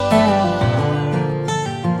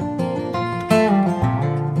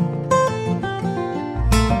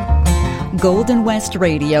Golden West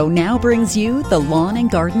Radio now brings you the Lawn and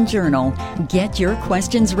Garden Journal. Get your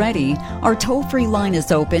questions ready. Our toll-free line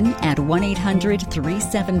is open at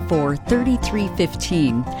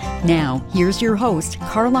 1-800-374-3315. Now, here's your host,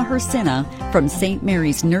 Carla Hersina from St.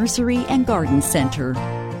 Mary's Nursery and Garden Center.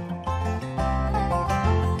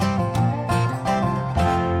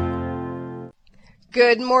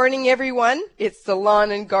 Good morning, everyone. It's the Lawn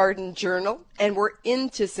and Garden Journal, and we're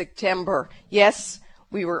into September. Yes,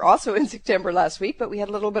 we were also in September last week, but we had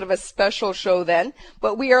a little bit of a special show then.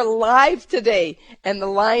 But we are live today, and the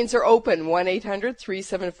lines are open,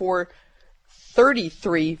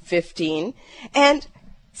 1-800-374-3315. And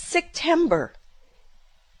September,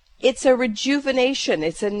 it's a rejuvenation.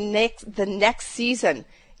 It's the next season.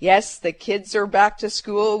 Yes, the kids are back to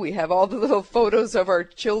school. We have all the little photos of our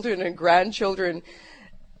children and grandchildren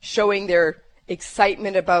showing their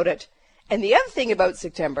excitement about it. And the other thing about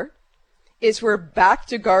September is we're back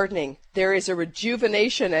to gardening. There is a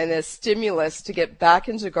rejuvenation and a stimulus to get back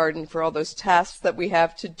into garden for all those tasks that we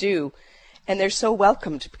have to do. And they're so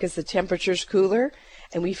welcomed because the temperature's cooler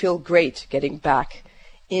and we feel great getting back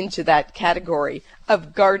into that category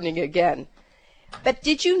of gardening again. But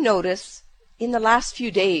did you notice in the last few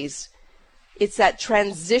days, it's that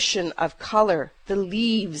transition of color. The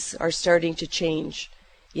leaves are starting to change.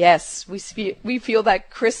 Yes, we feel that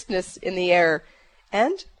crispness in the air.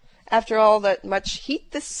 And after all that much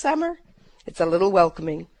heat this summer, it's a little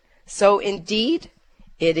welcoming. So indeed,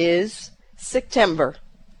 it is September.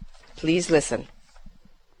 Please listen.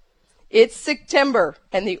 It's September,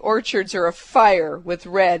 and the orchards are afire with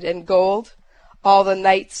red and gold. All the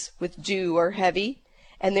nights with dew are heavy,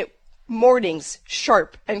 and the mornings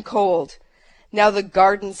sharp and cold. Now the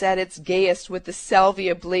garden's at its gayest with the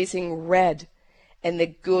salvia blazing red, and the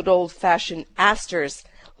good old-fashioned asters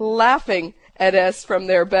laughing at us from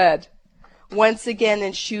their bed. Once again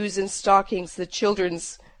in shoes and stockings the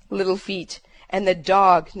children's little feet, and the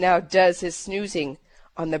dog now does his snoozing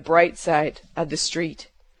on the bright side of the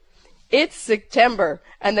street. It's September,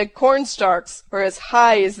 and the cornstalks are as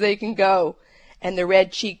high as they can go, and the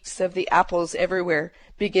red cheeks of the apples everywhere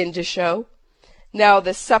begin to show. Now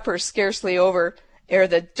the supper's scarcely over ere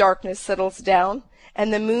the darkness settles down,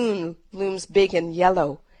 and the moon looms big and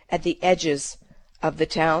yellow at the edges of the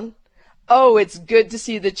town. Oh, it's good to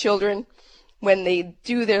see the children when they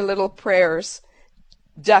do their little prayers,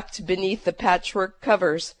 ducked beneath the patchwork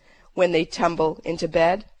covers when they tumble into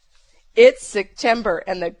bed. It's September,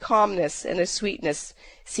 and the calmness and the sweetness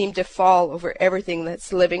seem to fall over everything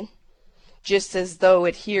that's living, just as though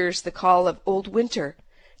it hears the call of old winter,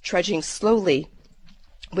 trudging slowly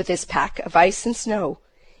with his pack of ice and snow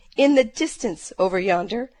in the distance over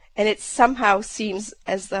yonder, and it somehow seems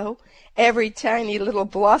as though every tiny little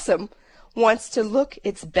blossom wants to look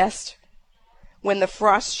its best when the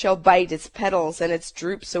frost shall bite its petals and its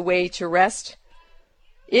droops away to rest.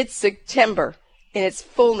 It's September in its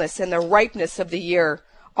fullness and the ripeness of the year.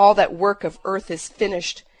 All that work of earth is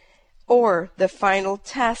finished, or the final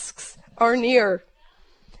tasks are near.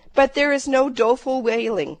 But there is no doleful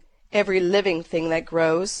wailing. Every living thing that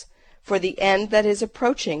grows, for the end that is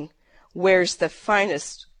approaching, wears the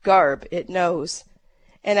finest garb it knows.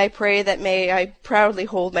 And I pray that may I proudly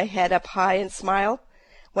hold my head up high and smile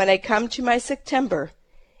when I come to my September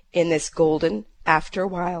in this golden after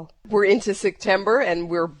while. We're into September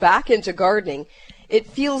and we're back into gardening. It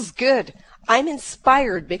feels good. I'm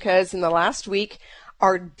inspired because in the last week,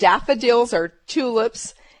 our daffodils, our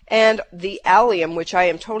tulips, and the allium, which I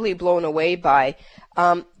am totally blown away by,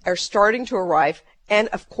 are starting to arrive. And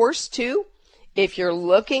of course, too, if you're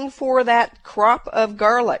looking for that crop of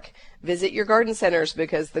garlic, visit your garden centers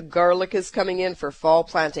because the garlic is coming in for fall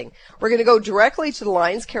planting. We're going to go directly to the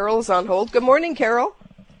lines. Carol is on hold. Good morning, Carol.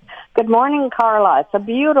 Good morning, Carla. It's a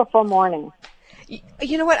beautiful morning.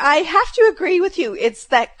 You know what? I have to agree with you. It's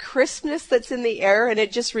that crispness that's in the air, and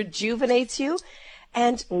it just rejuvenates you.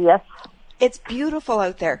 And yes, it's beautiful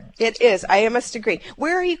out there. It is. I must agree.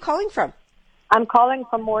 Where are you calling from? I'm calling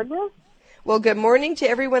from Morden. Well, good morning to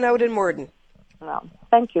everyone out in Morden. Well,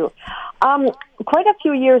 thank you. Quite a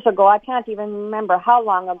few years ago, I can't even remember how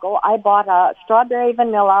long ago, I bought a strawberry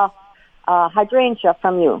vanilla hydrangea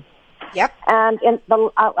from you. Yep. And in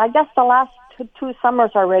I guess the last two summers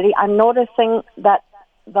already, I'm noticing that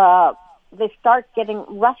they start getting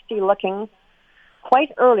rusty looking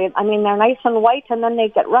quite early. I mean, they're nice and white, and then they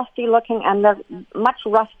get rusty looking, and they're much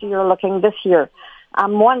rustier looking this year.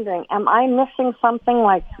 I'm wondering, am I missing something?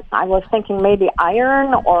 Like, I was thinking maybe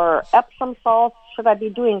iron or Epsom salt. Should I be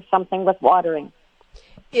doing something with watering?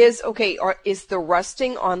 Is the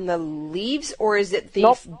rusting on the leaves, or is it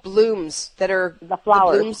the blooms that are the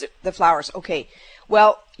flowers? The flowers. Okay.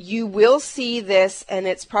 Well, you will see this, and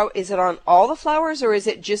it's is it on all the flowers, or is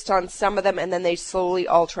it just on some of them, and then they slowly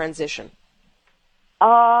all transition?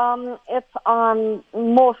 It's on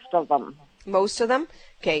most of them. Most of them?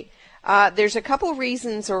 Okay. There's a couple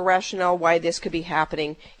reasons or rationale why this could be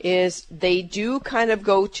happening. Is they do kind of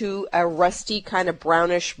go to a rusty, kind of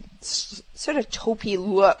brownish, sort of taupey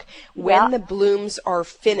look when the blooms are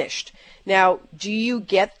finished. Now, do you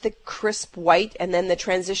get the crisp white and then the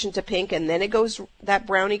transition to pink and then it goes that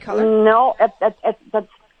brownie color? No,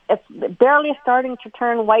 it's barely starting to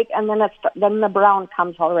turn white, and then the brown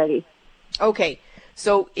comes already. Okay.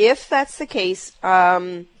 So if that's the case,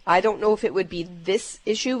 I don't know if it would be this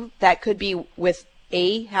issue. That could be with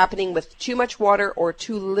happening with too much water or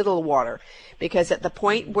too little water. Because at the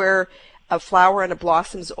point where a flower and a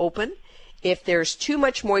blossom's open, if there's too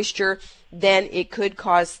much moisture, then it could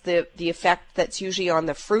cause the effect that's usually on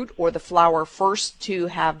the fruit or the flower first to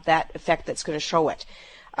have that effect that's going to show it.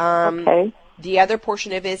 Okay. The other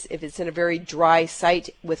portion of it is if it's in a very dry site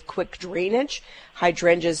with quick drainage,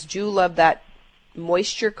 hydrangeas do love that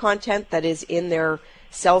moisture content that is in their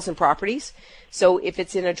cells and properties. So if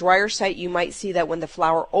it's in a drier site, you might see that when the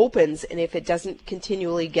flower opens, and if it doesn't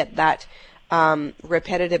continually get that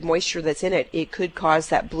repetitive moisture that's in it, it could cause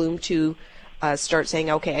that bloom to start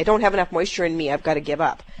saying, okay, I don't have enough moisture in me, I've got to give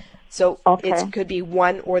up. So it could be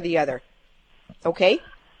one or the other. Okay?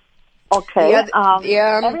 Okay.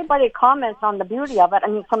 Everybody comments on the beauty of it. I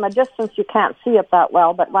mean, from a distance you can't see it that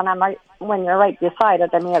well, but when you're right beside it,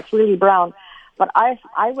 I mean, it's really brown. But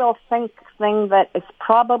I will think that it's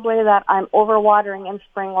probably that I'm overwatering in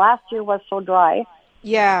spring. Last year was so dry.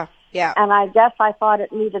 Yeah. And I guess I thought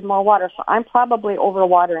it needed more water, so I'm probably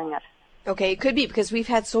overwatering it. Okay, it could be because we've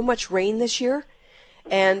had so much rain this year.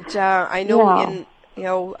 And I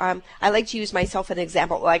know I like to use myself as an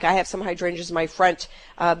example. Like I have some hydrangeas in my front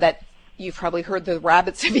that you've probably heard the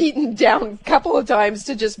rabbits have eaten down a couple of times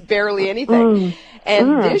to just barely anything.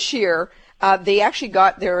 And this year, they actually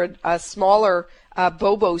got their smaller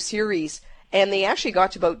Bobo series, and they actually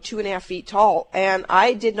got to about 2.5 feet tall. And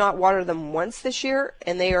I did not water them once this year,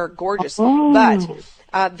 and they are gorgeous.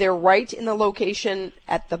 But they're right in the location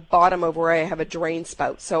at the bottom of where I have a drain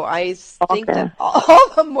spout. So I think that all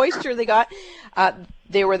the moisture they got,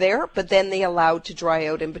 they were there, but then they allowed to dry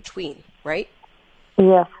out in between, right?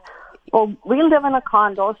 Yes. Well, we live in a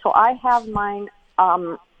condo, so I have mine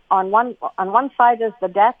on one side is the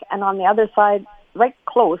deck, and on the other side, right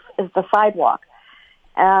close, is the sidewalk.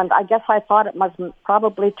 And I guess I thought it was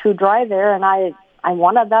probably too dry there, and I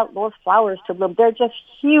wanted those flowers to bloom. They're just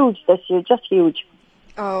huge this year, just huge.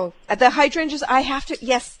 Oh, the hydrangeas, I have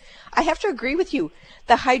to agree with you.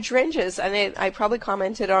 The hydrangeas, and I probably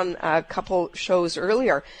commented on a couple shows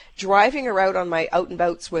earlier, driving around on my out and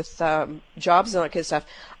bouts with jobs and all that kind of stuff,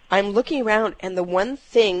 I'm looking around, and the one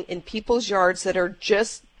thing in people's yards that are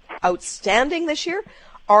just outstanding this year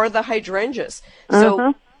are the hydrangeas.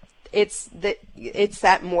 So it's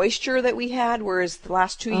that moisture that we had, whereas the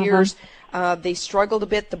last 2 years they struggled a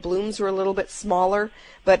bit. The blooms were a little bit smaller,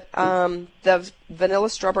 but the vanilla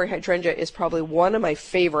strawberry hydrangea is probably one of my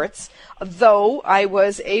favorites. Though I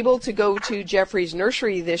was able to go to Jeffrey's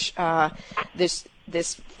nursery this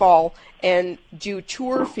fall and do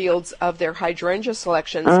tour fields of their hydrangea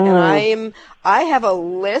selections, and I have a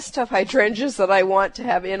list of hydrangeas that I want to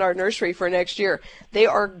have in our nursery for next year. They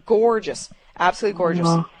are gorgeous, absolutely gorgeous.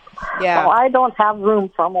 Yeah. Well, I don't have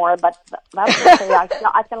room for more, but that's okay.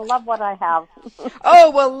 I can love what I have.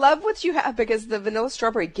 Oh, well, love what you have, because the vanilla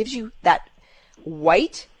strawberry gives you that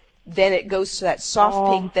white, then it goes to that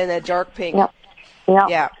soft pink, then a dark pink.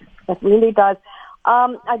 Yeah. It really does.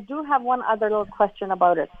 I do have one other little question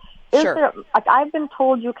about it. Sure. I've been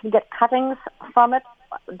told you can get cuttings from it.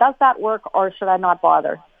 Does that work, or should I not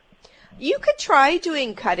bother? You could try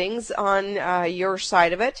doing cuttings on your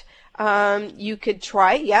side of it. You could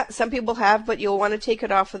try, some people have, but you'll want to take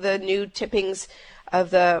it off of the new tippings of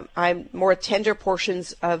the more tender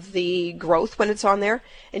portions of the growth when it's on there.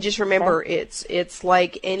 And just remember, it's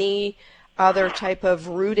like any other type of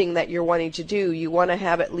rooting that you're wanting to do. You want to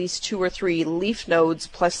have at least 2 or 3 leaf nodes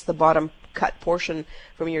plus the bottom cut portion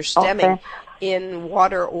from your stemming in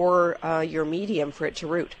water or your medium for it to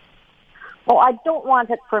root. Well, I don't want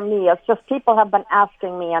it for me. It's just people have been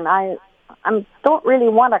asking me, and I don't really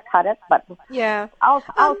want to cut it, but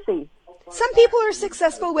I'll see. Some people are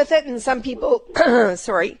successful with it, and some people,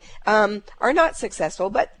 are not successful.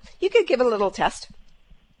 But you could give it a little test.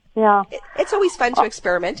 Yeah, it's always fun to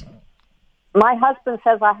experiment. My husband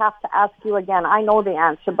says I have to ask you again. I know the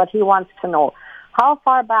answer, but he wants to know how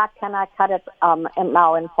far back can I cut it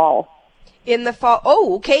now in fall? In the fall?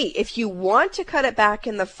 Oh, okay. If you want to cut it back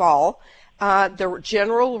in the fall, The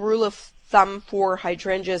general rule of thumb for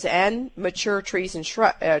hydrangeas and mature trees and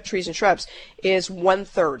shrubs is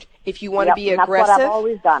 1/3. If you want to be aggressive, that's what I've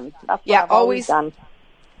always done. That's what I've always done.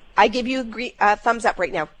 I give you a thumbs up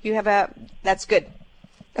right now. You have that's good.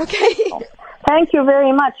 Okay. Thank you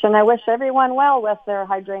very much, and I wish everyone well with their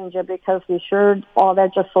hydrangea because they're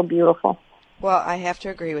just so beautiful. Well, I have to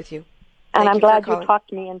agree with you. And I'm glad you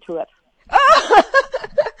talked me into it.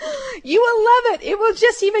 You will love it. It will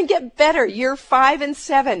just even get better. Year 5 and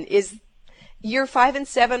 7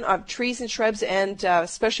 of trees and shrubs and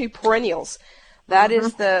especially perennials. That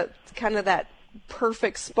is the kind of that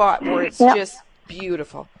perfect spot where it's just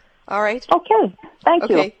beautiful. All right? Okay. Thank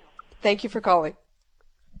you. Okay. Thank you for calling.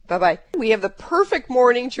 Bye-bye. We have the perfect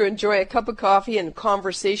morning to enjoy a cup of coffee and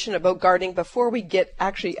conversation about gardening before we get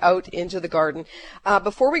actually out into the garden.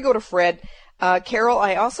 Before we go to Fred, Carol,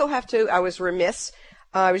 I was remiss.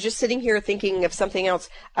 I was just sitting here thinking of something else.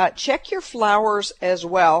 Check your flowers as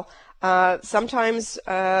well. Sometimes,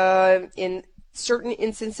 in certain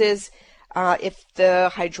instances, if the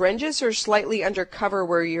hydrangeas are slightly under cover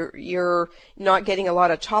where you're not getting a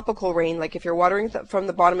lot of topical rain, like if you're watering from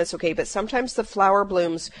the bottom, it's okay. But sometimes the flower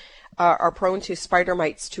blooms are prone to spider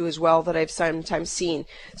mites too as well that I've sometimes seen.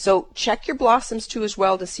 So check your blossoms too as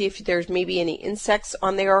well to see if there's maybe any insects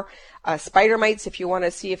on there. Spider mites, if you want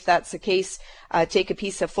to see if that's the case, take a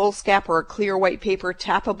piece of foolscap or a clear white paper,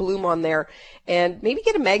 tap a bloom on there, and maybe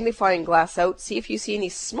get a magnifying glass out, see if you see any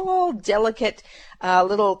small, delicate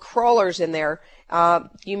little crawlers in there.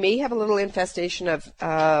 You may have a little infestation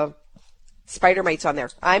of spider mites on there.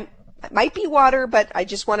 It might be water, but I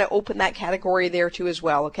just want to open that category there too as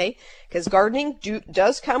well, okay? Because gardening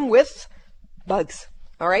does come with bugs,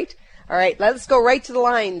 all right? All right, let's go right to the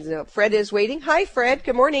lines. Fred is waiting. Hi, Fred.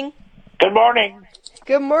 Good morning. Good morning.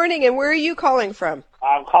 Good morning, and where are you calling from?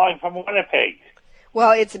 I'm calling from Winnipeg.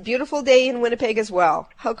 Well, it's a beautiful day in Winnipeg as well.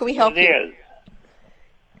 How can we help you? It is.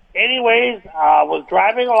 Anyways, I was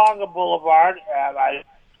driving along a boulevard, and I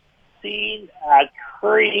seen a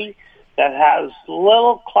tree that has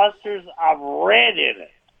little clusters of red in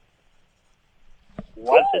it.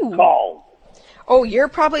 What's it called? Oh, you're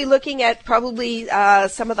probably looking at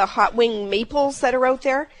some of the hot wing maples that are out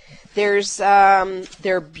there.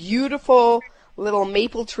 They're beautiful little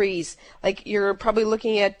maple trees. Like you're probably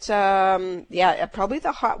looking at, probably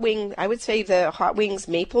the hot wing. I would say the hot wings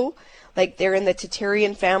maple. Like they're in the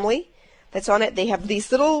Titterian family. That's on it. They have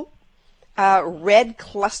these little red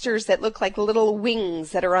clusters that look like little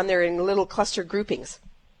wings that are on there in little cluster groupings.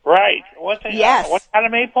 Right. What kind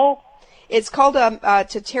of maple? It's called a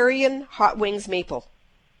Titterian hot wings maple.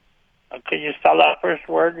 Can you spell that first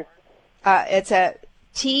word? It's a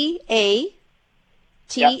Tarian.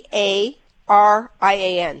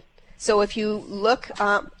 So if you look,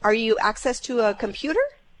 are you access to a computer?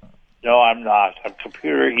 No, I'm not. I'm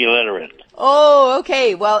computer illiterate. Oh,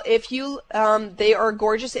 okay. Well, if you, they are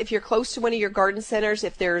gorgeous. If you're close to one of your garden centers,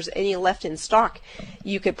 if there's any left in stock,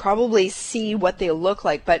 you could probably see what they look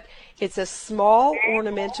like. But it's a small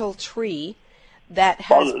ornamental tree that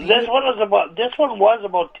has. This one was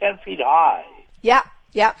about 10 feet high. Yeah.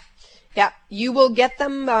 You will get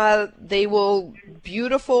them. They will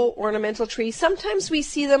beautiful ornamental trees. Sometimes we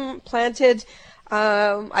see them planted.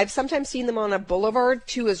 I've sometimes seen them on a boulevard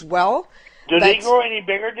too as well. Do they grow any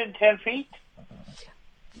bigger than 10 feet?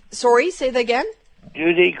 Sorry, say that again?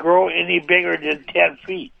 Do they grow any bigger than 10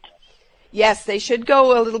 feet? Yes, they should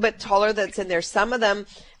go a little bit taller. That's in there. Some of them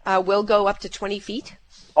will go up to 20 feet.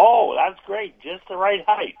 Oh, that's great. Just the right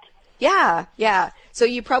height. Yeah. So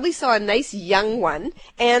you probably saw a nice young one.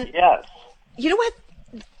 And yes. You know what?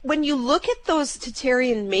 When you look at those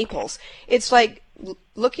Titterian maples, it's like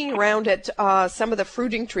looking around at some of the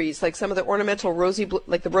fruiting trees, like some of the ornamental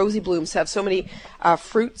like the rosy blooms have so many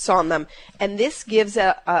fruits on them. And this gives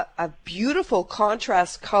a beautiful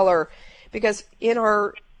contrast color because in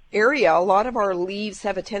our area, a lot of our leaves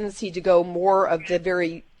have a tendency to go more of the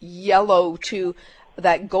very yellow to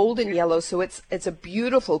that golden yellow. So it's a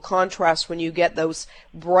beautiful contrast when you get those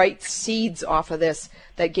bright seeds off of this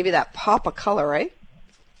that give you that pop of color, right?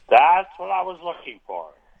 That's what I was looking for.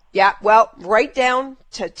 Yeah, well, write down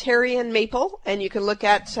Titterian maple, and you can look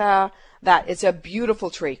at that. It's a beautiful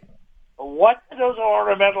tree. What do those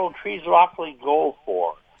ornamental trees roughly go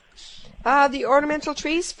for? The ornamental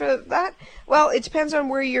trees for that? Well, it depends on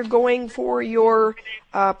where you're going for your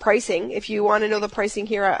pricing. If you want to know the pricing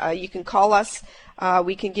here, you can call us.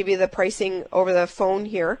 We can give you the pricing over the phone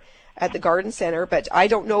here at the garden center. But I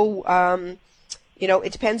don't know,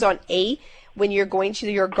 it depends on when you're going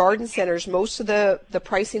to your garden centers, most of the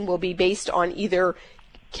pricing will be based on either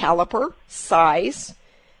caliper, size,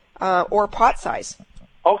 or pot size.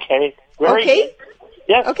 Okay. Very Okay. good.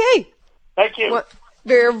 Yes. Okay. Thank you. Well,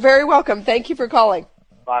 you're very welcome. Thank you for calling.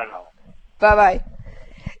 Bye now. Bye-bye.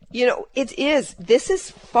 This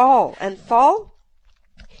is fall, and fall,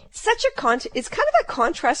 it's kind of a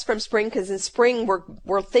contrast from spring, because in spring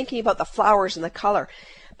we're thinking about the flowers and the color,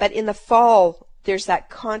 but in the fall there's that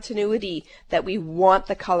continuity that we want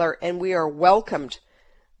the color, and we are welcomed,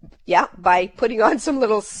 by putting on some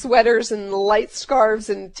little sweaters and light scarves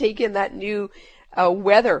and taking that new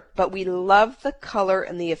weather. But we love the color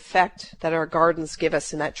and the effect that our gardens give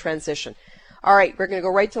us in that transition. All right, we're going to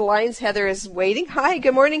go right to lines. Heather is waiting. Hi,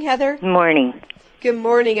 good morning, Heather. Morning. Good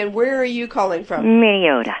morning, and where are you calling from?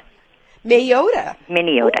 Minneota. Minneota,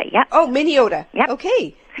 yeah. Oh, Minneota. Yep.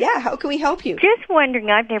 Okay, yeah, how can we help you? Just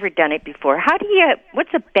wondering, I've never done it before.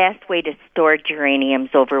 What's the best way to store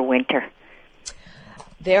geraniums over winter?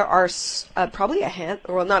 There are probably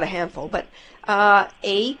not a handful, but are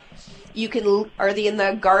they in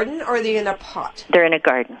the garden or are they in a pot? They're in a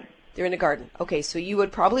garden. They're in a garden. Okay, so you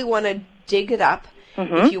would probably want to dig it up.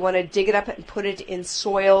 Mm-hmm. If you want to dig it up and put it in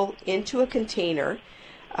soil into a container,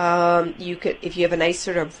 you could, if you have a nice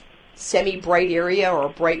sort of semi-bright area or a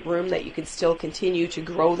bright room that you can still continue to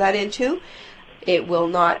grow that into, it will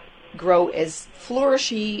not grow as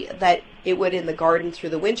flourishy that it would in the garden through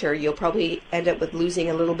the winter. You'll probably end up with losing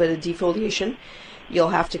a little bit of defoliation. You'll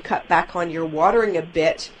have to cut back on your watering a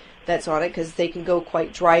bit that's on it, because they can go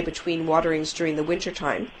quite dry between waterings during the winter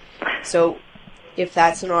time. So if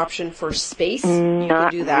that's an option for space, you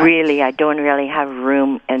can do that. Not really. I don't really have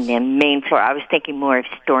room in the main floor. I was thinking more of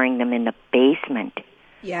storing them in the basement.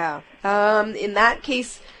 Yeah. In that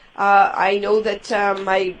case, I know that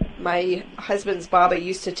my husband's Baba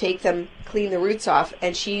used to take them, clean the roots off,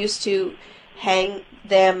 and she used to hang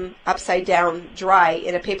them upside down dry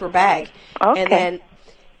in a paper bag. Okay. And then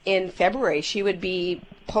in February, she would be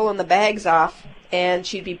pulling the bags off, and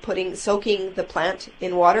she'd be soaking the plant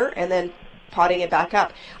in water and then potting it back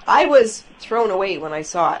up. I was thrown away when I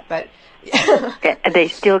saw it, but They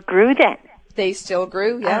still grew then? they still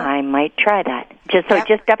grew, yeah. I might try that. Just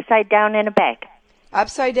upside down in a bag.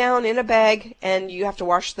 Upside down in a bag, and you have to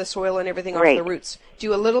wash the soil and everything off the roots.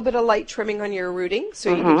 Do a little bit of light trimming on your rooting,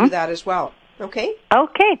 so you can do that as well. Okay?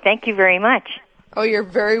 Okay, thank you very much. Oh, you're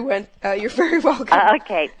very welcome.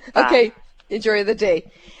 Okay. Bye. Okay. Enjoy the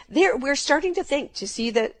day. We're starting to think, to see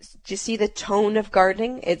the tone of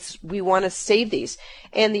gardening. We want to save these.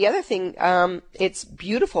 And the other thing, it's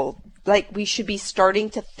beautiful. Like, we should be starting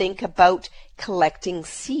to think about collecting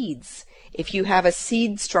seeds. If you have a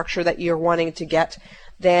seed structure that you're wanting to get,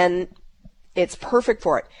 then it's perfect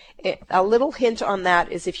for it. A little hint on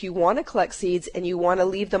that is, if you want to collect seeds and you want to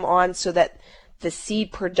leave them on so that the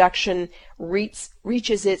seed production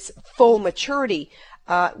reaches its full maturity,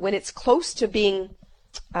 when it's close to being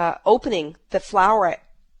opening, the flower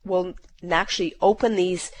will naturally open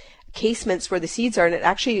these casements where the seeds are. And it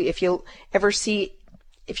actually, if you're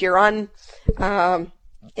on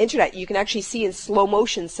internet, you can actually see in slow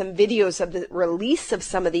motion some videos of the release of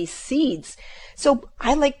some of these seeds. So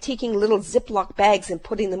I like taking little Ziploc bags and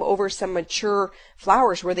putting them over some mature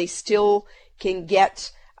flowers where they still can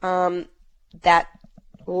get that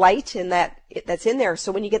light and that's in there.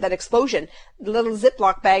 So when you get that explosion, the little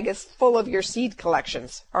Ziploc bag is full of your seed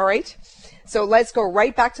collections. All right. So let's go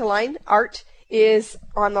right back to line. Art is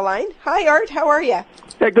on the line. Hi, Art. How are you?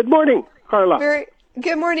 Yeah, good morning, Carla.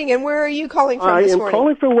 Good morning. And where are you calling from this morning? I am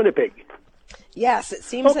calling from Winnipeg. Yes, it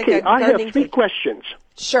seems like a Okay, I gardening have three thing. questions.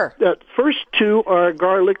 Sure. The first two are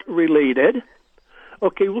garlic related.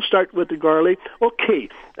 Okay, we'll start with the garlic. Okay,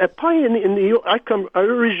 I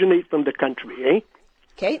originate from the country, eh?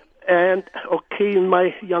 Okay. And in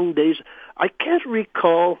my young days, I can't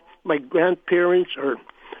recall my grandparents or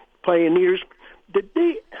pioneers, did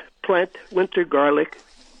they plant winter garlic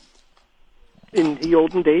in the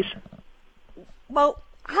olden days? Well,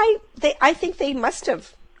 I think they must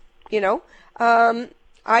have, I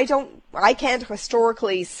can't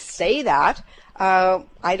historically say that. What?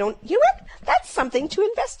 That's something to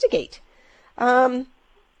investigate. I'm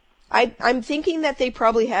thinking that they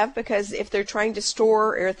probably have, because if they're trying to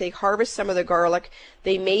store, or if they harvest some of the garlic,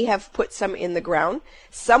 they may have put some in the ground.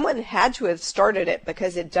 Someone had to have started it,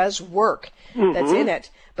 because it does work that's in it.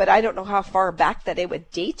 But I don't know how far back that it would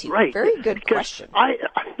date to. Right. Very good question.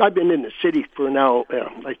 I've been in the city for now,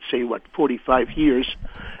 I'd say, 45 years,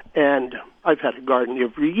 and I've had a garden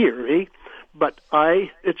every year, eh? But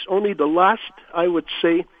it's only the last, I would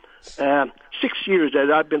say, 6 years that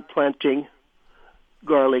I've been planting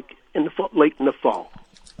garlic late in the fall.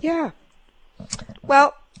 Yeah.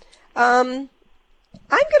 Well,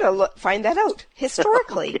 I'm going to find that out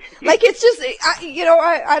historically. Like, it's just,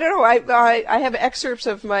 I don't know. I have excerpts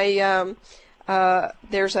of my,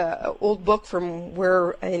 there's a old book from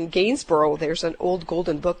where in Gainsborough, there's an old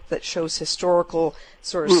golden book that shows historical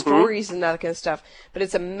sort of stories and that kind of stuff. But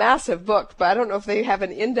it's a massive book, but I don't know if they have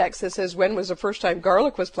an index that says when was the first time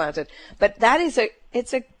garlic was planted. But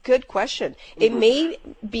it's a good question. It may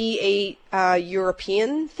be a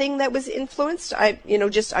European thing that was influenced. I'm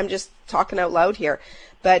just talking out loud here,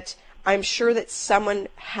 but I'm sure that someone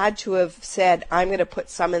had to have said, I'm going to put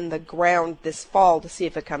some in the ground this fall to see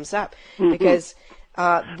if it comes up. Because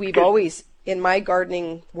we've always, in my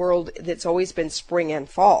gardening world, it's always been spring and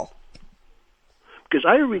fall. Because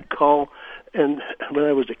I recall, and when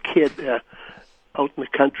I was a kid out in the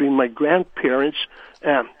country, my grandparents,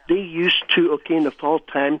 they used to, in the fall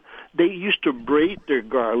time, they used to braid their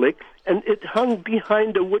garlic, and it hung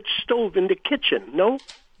behind the wood stove in the kitchen, no?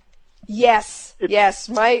 Yes.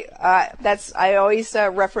 I always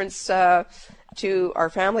reference to our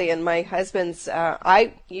family and my husband's.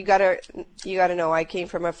 You gotta know, I came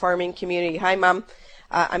from a farming community. Hi, Mom.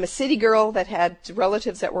 I'm a city girl that had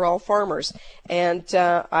relatives that were all farmers, and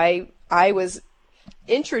I was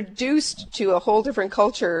introduced to a whole different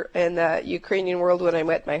culture in the Ukrainian world when I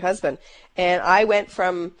met my husband, and I went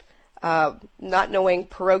from not knowing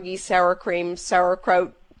pierogi, sour cream,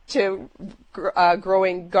 sauerkraut to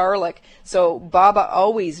growing garlic. So Baba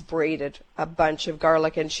always braided a bunch of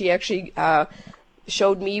garlic, and she actually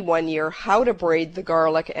showed me one year how to braid the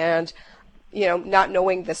garlic. And not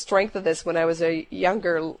knowing the strength of this when I was a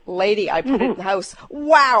younger lady, I put it in the house.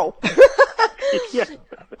 Wow! Yeah.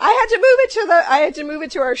 I had to move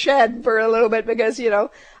it to our shed for a little bit because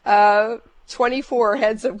 24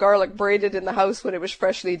 heads of garlic braided in the house when it was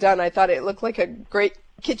freshly done. I thought it looked like a great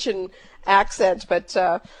kitchen accent, but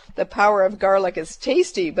the power of garlic is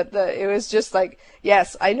tasty. But it was just like,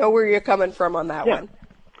 yes, I know where you're coming from on that one.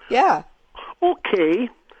 Yeah. Okay.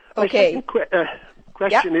 My second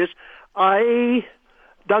question is, I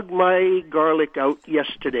dug my garlic out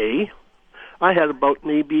yesterday. I had about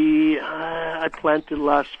maybe, I planted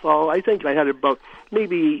last fall, I think I had about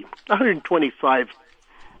maybe 125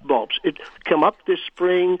 bulbs. It came up this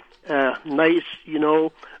spring, nice,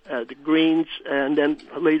 the greens, and then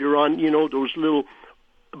later on, those little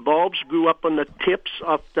bulbs grew up on the tips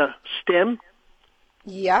of the stem.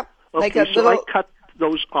 Yep. Okay, so I cut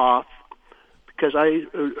those off because I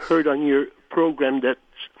heard on your program that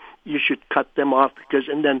you should cut them off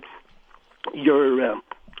and then your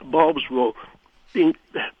bulbs will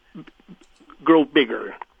grow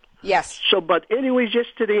bigger. Yes. So, but anyways,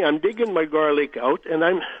 yesterday I'm digging my garlic out, and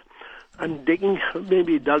I'm digging,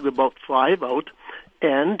 maybe dug about 5 out,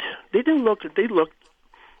 and they didn't look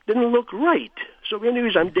right. So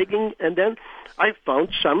anyways, I'm digging, and then I found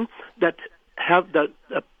some that have the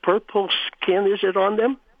purple skin, is it on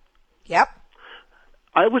them? Yep.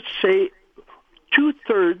 I would say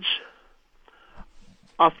 2/3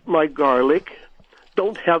 of my garlic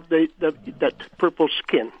don't have that purple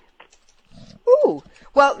skin. Ooh.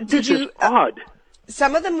 Well, this is odd.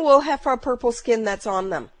 Some of them will have a purple skin that's on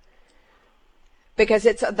them because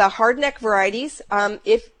it's the hardneck varieties.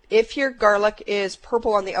 If your garlic is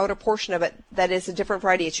purple on the outer portion of it, that is a different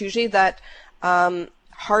variety. It's usually that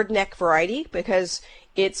hardneck variety because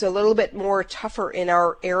it's a little bit more tougher in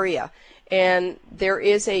our area. And there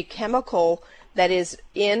is a chemical that is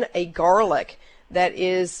in a garlic that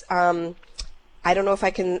is, I don't know if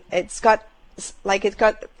I can, I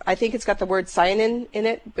think it's got the word cyanin in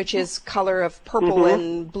it, which is color of purple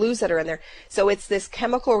and blues that are in there. So it's this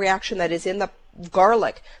chemical reaction that is in the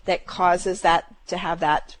garlic that causes that to have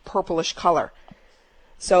that purplish color.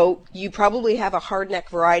 So you probably have a hardneck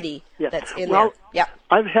variety that's in there. Yeah.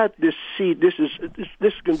 I've had this seed. This is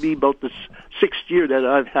going to be about the 6th year that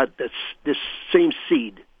I've had this same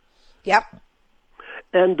seed. Yep.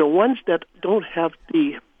 And the ones that don't have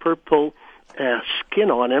the purple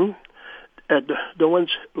skin on them, the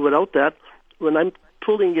ones without that, when I'm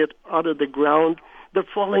pulling it out of the ground, they're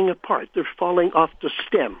falling apart. They're falling off the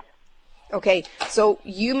stem. Okay, so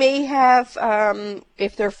you may have,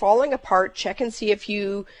 if they're falling apart, check and see if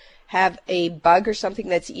you have a bug or something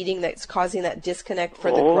that's causing that disconnect for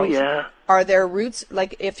the growth. Oh, yeah. Are there roots,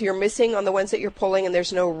 like if you're missing on the ones that you're pulling and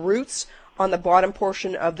there's no roots on the bottom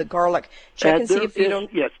portion of the garlic, check and see if you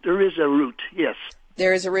don't... Yes, there is a root, yes.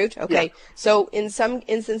 There is a root? Okay. Yeah. So in some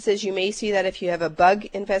instances, you may see that if you have a bug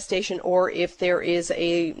infestation or if there is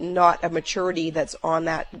not a maturity that's on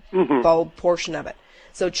that bulb portion of it.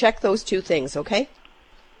 So check those two things, okay?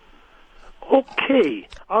 Okay.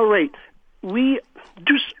 All right. We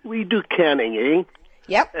do canning, eh?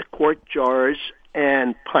 Yep. Quart jars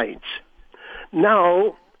and pints.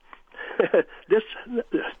 now, this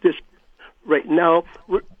right now,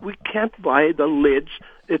 we can't buy the lids.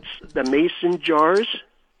 It's the mason jars.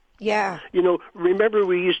 Yeah. You know, remember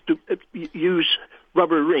we used to use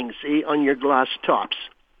rubber rings, on your glass tops.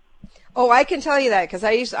 Oh, I can tell you that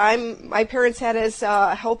because my parents had us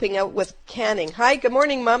helping out with canning. Hi, good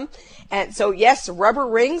morning, Mom. And so, yes, rubber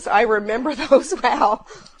rings, I remember those well.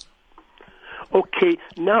 Okay,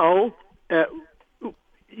 now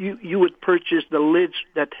you would purchase the lids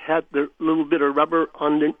that had the little bit of rubber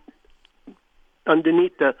underneath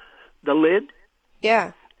the lid.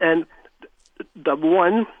 Yeah. And the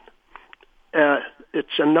one,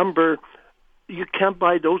 it's a number, you can't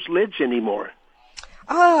buy those lids anymore.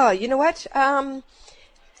 Oh, you know what?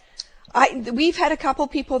 We've had a couple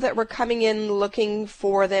people that were coming in looking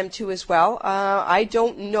for them too as well. I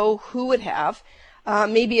don't know who would have.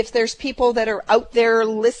 Maybe if there's people that are out there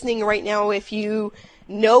listening right now, if you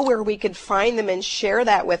know where we could find them and share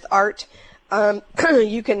that with Art,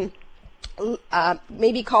 you can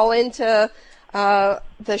maybe call into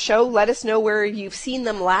the show. Let us know where you've seen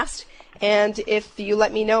them last. And if you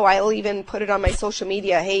let me know, I'll even put it on my social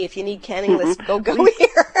media. Hey, if you need canning lists, go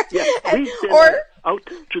here. Yeah, we've been out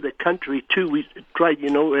to the country, too. We tried,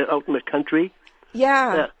 out in the country.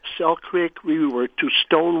 Yeah. Sell Creek, we were to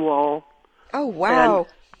Stonewall. Oh, wow. And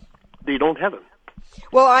they don't have them.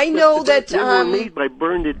 Well, I know that... They were made by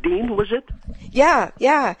Bernadine, was it? Yeah.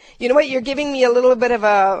 You know what? You're giving me a little bit of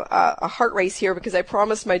a heart race here because I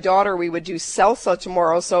promised my daughter we would do salsa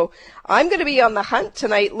tomorrow. So I'm going to be on the hunt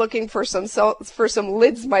tonight looking for some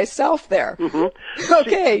lids myself there. Mm-hmm.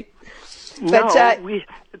 Okay. Now,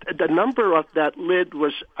 the number of that lid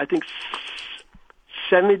was, I think,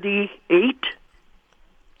 78.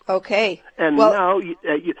 Okay. And now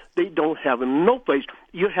they don't have them. No place.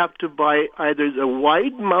 You have to buy either the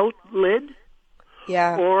wide mouth lid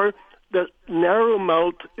or the narrow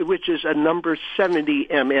mouth, which is a number 70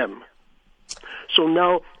 mm. So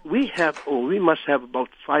now we must have about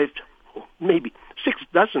 5, maybe 6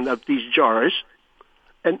 dozen of these jars,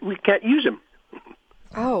 and we can't use them.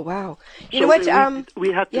 Oh, wow. You know what?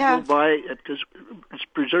 We had to go buy, because it's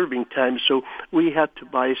preserving time, so we had to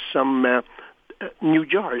buy some new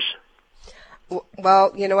jars.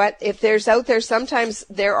 Well, you know what? If there's out there, sometimes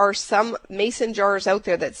there are some mason jars out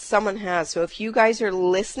there that someone has. So if you guys are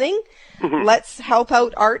listening, let's help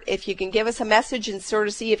out Art. If you can give us a message and sort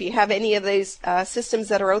of see if you have any of these systems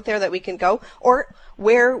that are out there that we can go, or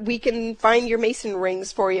where we can find your mason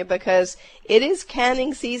rings for you, because it is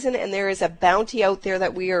canning season and there is a bounty out there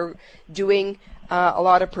that we are doing a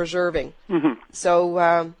lot of preserving. Mm-hmm.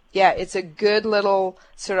 So, it's a good little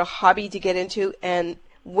sort of hobby to get into, and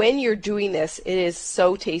when you're doing this, it is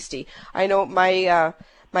so tasty. I know my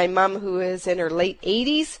mom, who is in her late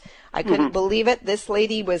 80s, I couldn't believe it. This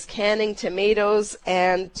lady was canning tomatoes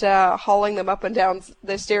and hauling them up and down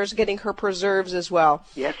the stairs, getting her preserves as well.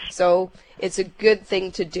 Yes. So it's a good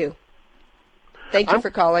thing to do. Thank you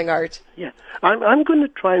for calling, Art. Yeah. I'm going to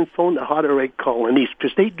try and phone the Hot Egg colonies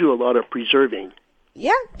because they do a lot of preserving.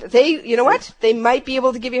 Yeah. You know what? They might be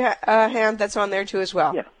able to give you a hand. That's on there too as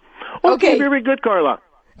well. Yeah. Okay. Very good, Carla.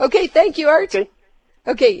 Okay, thank you, Art.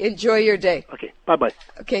 Okay, enjoy your day. Okay, bye-bye.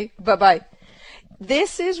 Okay, bye-bye.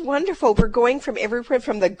 This is wonderful. We're going from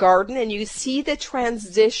the garden, and you see the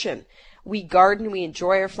transition. We garden, we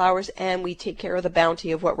enjoy our flowers, and we take care of the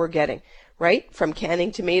bounty of what we're getting, right? From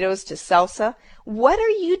canning tomatoes to salsa. What are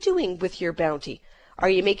you doing with your bounty? Are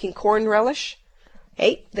you making corn relish?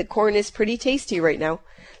 Hey, the corn is pretty tasty right now.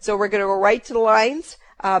 So we're going to go right to the lines.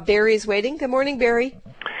 Barry is waiting. Good morning, Barry.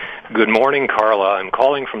 Good morning, Carla. I'm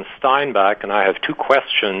calling from Steinbach, and I have 2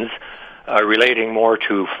 questions relating more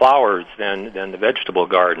to flowers than the vegetable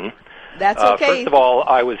garden. That's okay. First of all,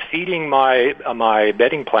 I was feeding my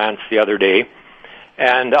bedding plants the other day,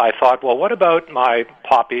 and I thought, well, what about my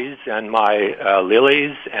poppies and my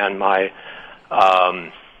lilies and my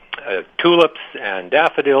tulips and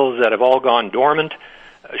daffodils that have all gone dormant?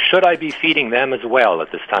 Should I be feeding them as well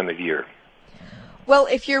at this time of year? Well,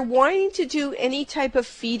 if you're wanting to do any type of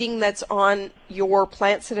feeding that's on your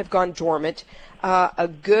plants that have gone dormant, a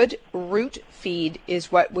good root feed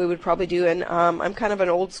is what we would probably do. And I'm kind of an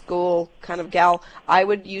old school kind of gal. I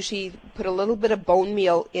would usually put a little bit of bone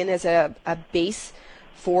meal in as a base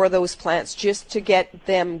for those plants just to get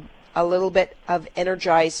them a little bit of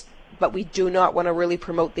energized, but we do not want to really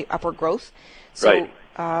promote the upper growth. So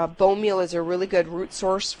bone meal is a really good root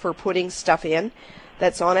source for putting stuff in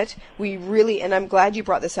that's on it. And I'm glad you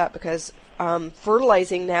brought this up because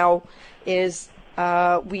fertilizing now is,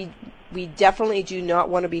 we we definitely do not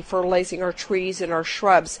want to be fertilizing our trees and our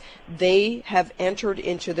shrubs. They have entered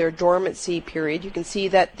into their dormancy period. You can see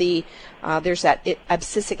that there's that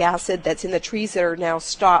abscisic acid that's in the trees that are now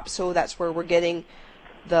stopped, so that's where we're getting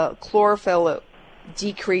the chlorophyll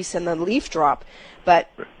decrease and the leaf drop. But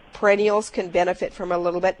perennials can benefit from a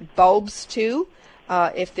little bit. Bulbs too,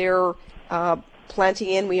 if they're planting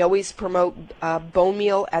in, we always promote bone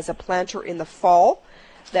meal as a planter in the fall,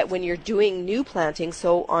 that when you're doing new planting,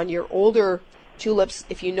 so on your older tulips,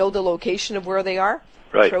 if you know the location of where they are,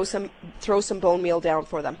 right, throw some bone meal down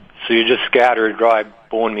for them. So you just scatter dry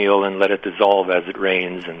bone meal and let it dissolve as it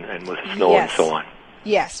rains and with snow and so on.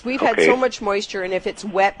 Yes, we've had so much moisture, and if it's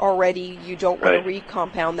wet already, you don't want to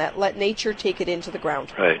recompound that. Let nature take it into the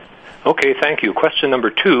ground. Right. Okay, thank you. Question number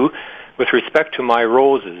 2, with respect to my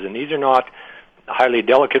roses, and these are not highly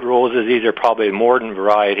delicate roses. These are probably a modern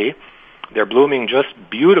variety. They're blooming just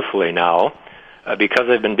beautifully now because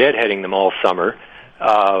I've been deadheading them all summer.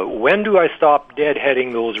 When do I stop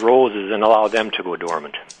deadheading those roses and allow them to go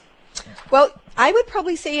dormant? Well, I would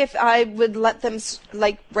probably say if I would let them,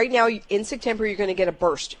 like right now in September, you're going to get a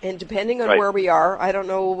burst. And depending on where we are, I don't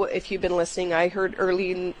know if you've been listening, I heard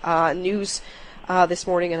early news this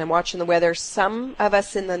morning, and I'm watching the weather. Some of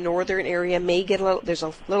us in the northern area may get there's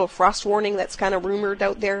a little frost warning that's kind of rumored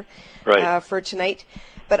out there for tonight.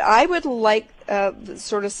 But I would like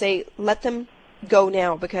sort of say, let them go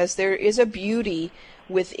now, because there is a beauty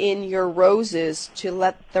within your roses to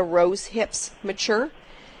let the rose hips mature.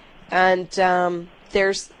 And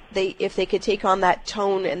if they could take on that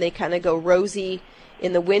tone and they kind of go rosy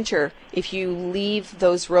in the winter, if you leave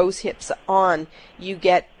those rose hips on, you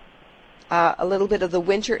get a little bit of the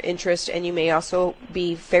winter interest, and you may also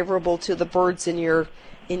be favorable to the birds in your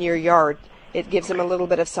yard. It gives them a little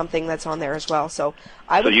bit of something that's on there as well. So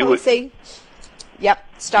I would say,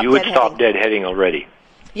 stop deadheading. You would stop deadheading already.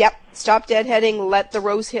 Yep, stop deadheading. Let the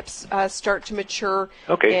rose hips start to mature.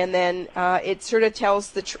 Okay. And then it sort of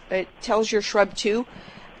tells it tells your shrub too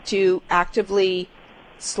to actively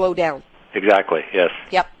slow down. Exactly. Yes.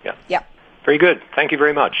 Yep. Very good. Thank you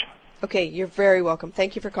very much. Okay, you're very welcome.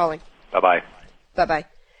 Thank you for calling. Bye-bye. Bye-bye.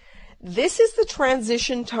 This is the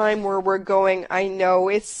transition time where we're going. I know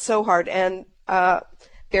it's so hard. And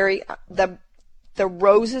Barry, the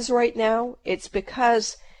roses right now, it's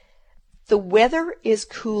because the weather is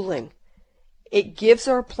cooling. It gives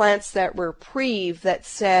our plants that reprieve that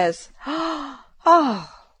says,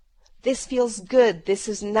 this feels good. This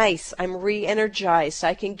is nice. I'm re-energized.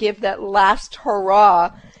 I can give that last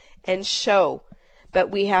hurrah and show. But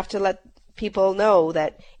we have to let people know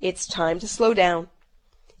that it's time to slow down.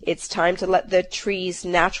 It's time to let the trees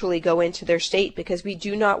naturally go into their state, because we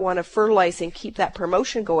do not want to fertilize and keep that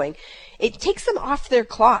promotion going. It takes them off their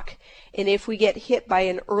clock. And if we get hit by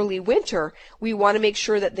an early winter, we want to make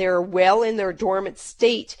sure that they're well in their dormant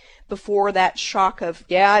state before that shock of,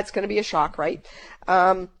 it's going to be a shock, right?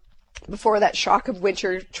 Before that shock of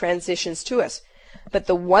winter transitions to us. But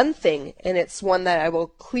the one thing, and it's one that I will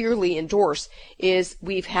clearly endorse, is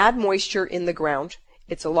we've had moisture in the ground.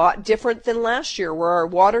 It's a lot different than last year, where our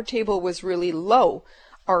water table was really low.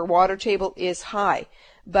 Our water table is high.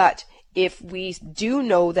 But if we do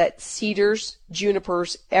know that cedars,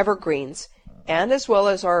 junipers, evergreens, and as well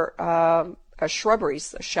as our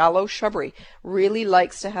shrubberies, a shallow shrubbery, really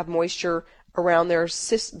likes to have moisture around their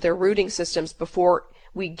rooting systems before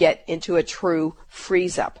we get into a true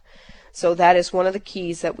freeze up. So that is one of the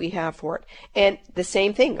keys that we have for it. And the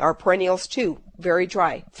same thing, our perennials too, very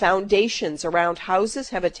dry. Foundations around houses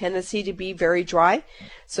have a tendency to be very dry.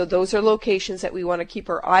 So those are locations that we want to keep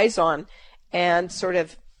our eyes on and sort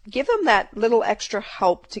of give them that little extra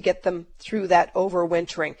help to get them through that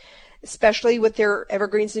overwintering. Especially with their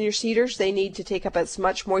evergreens and your cedars, they need to take up as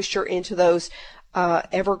much moisture into those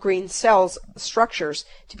evergreen cells structures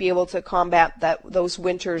to be able to combat those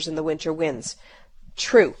winters and the winter winds.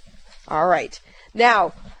 True. All right.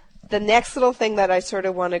 Now, the next little thing that I sort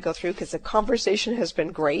of want to go through, because the conversation has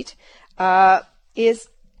been great, is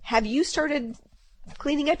have you started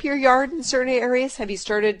cleaning up your yard in certain areas? Have you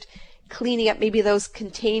started cleaning up maybe those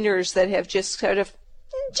containers that have just sort of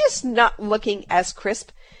just not looking as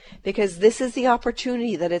crisp? Because this is the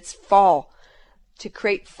opportunity that it's fall to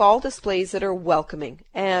create fall displays that are welcoming.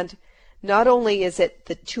 And not only is it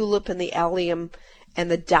the tulip and the allium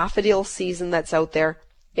and the daffodil season that's out there,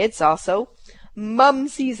 it's also mum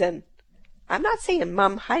season. I'm not saying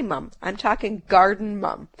mum, hi mum. I'm talking garden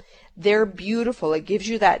mum. They're beautiful. It gives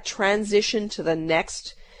you that transition to the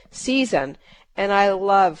next season. And I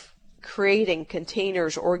love creating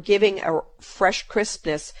containers or giving a fresh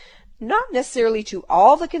crispness, not necessarily to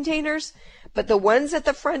all the containers, But the ones at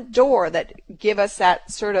the front door that give us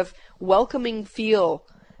that sort of welcoming feel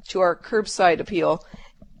to our curbside appeal,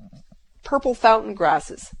 purple fountain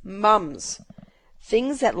grasses, mums,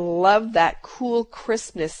 things that love that cool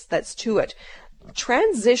crispness that's to it.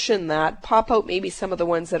 Transition that, pop out maybe some of the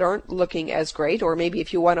ones that aren't looking as great, or maybe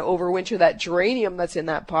if you want to overwinter that geranium that's in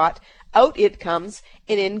that pot, out it comes,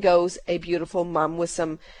 and in goes a beautiful mum with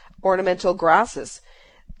some ornamental grasses.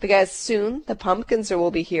 Because soon the pumpkins will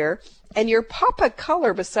be here, and your pop of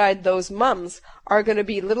color beside those mums are going to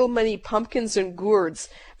be little mini pumpkins and gourds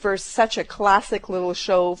for such a classic little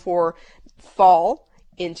show for fall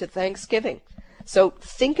into Thanksgiving. So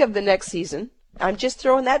think of the next season. I'm just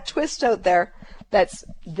throwing that twist out there.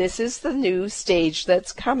 This is the new stage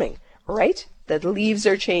that's coming, right? The leaves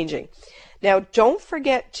are changing. Now, don't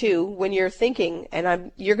forget too, when you're thinking,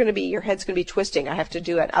 and your head's gonna be twisting. I have to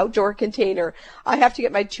do an outdoor container. I have to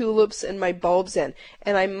get my tulips and my bulbs in.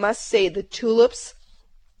 And I must say, the tulips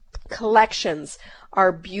collections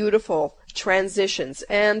are beautiful transitions.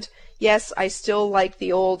 And yes, I still like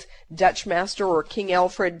the old Dutch Master or King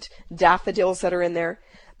Alfred daffodils that are in there.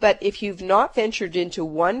 But if you've not ventured into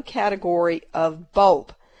one category of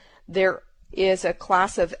bulb, there is a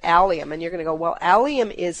class of allium, and you're going to go, well, allium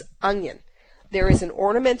is onion. There is an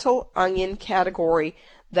ornamental onion category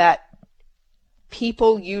that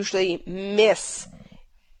people usually miss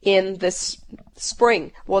in this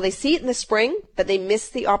spring. Well, they see it in the spring, but they miss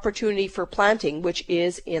the opportunity for planting, which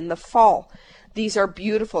is in the fall. These are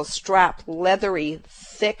beautiful, strapped, leathery,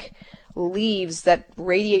 thick leaves that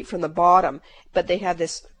radiate from the bottom, but they have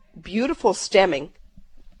this beautiful stemming,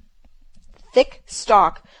 thick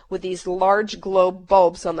stalk with these large globe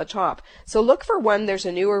bulbs on the top. So look for one. There's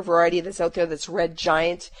a newer variety that's out there that's Red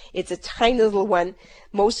Giant. It's a tiny little one.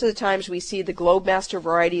 Most of the times we see the Globe Master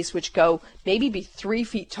varieties which go maybe be 3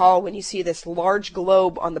 feet tall when you see this large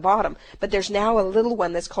globe on the bottom. But there's now a little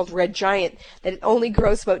one that's called Red Giant that it only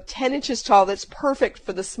grows about 10 inches tall. That's perfect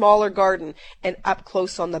for the smaller garden and up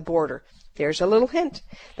close on the border. There's a little hint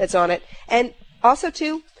that's on it. And also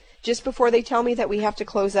too, just before they tell me that we have to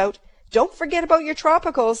close out, don't forget about your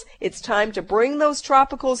tropicals. It's time to bring those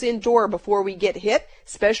tropicals indoor before we get hit,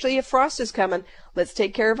 especially if frost is coming. Let's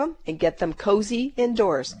take care of them and get them cozy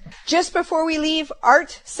indoors. Just before we leave,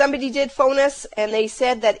 Art, somebody did phone us, and they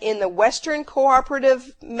said that in the Western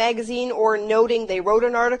Cooperative magazine or noting, they wrote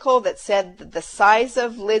an article that said that the size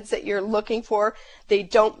of lids that you're looking for, they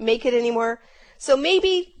don't make it anymore. So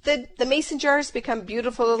maybe the mason jars become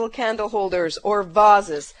beautiful little candle holders or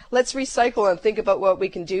vases. Let's recycle and think about what we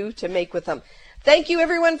can do to make with them. Thank you,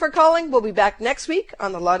 everyone, for calling. We'll be back next week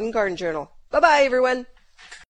on the Lawn and Garden Journal. Bye-bye, everyone.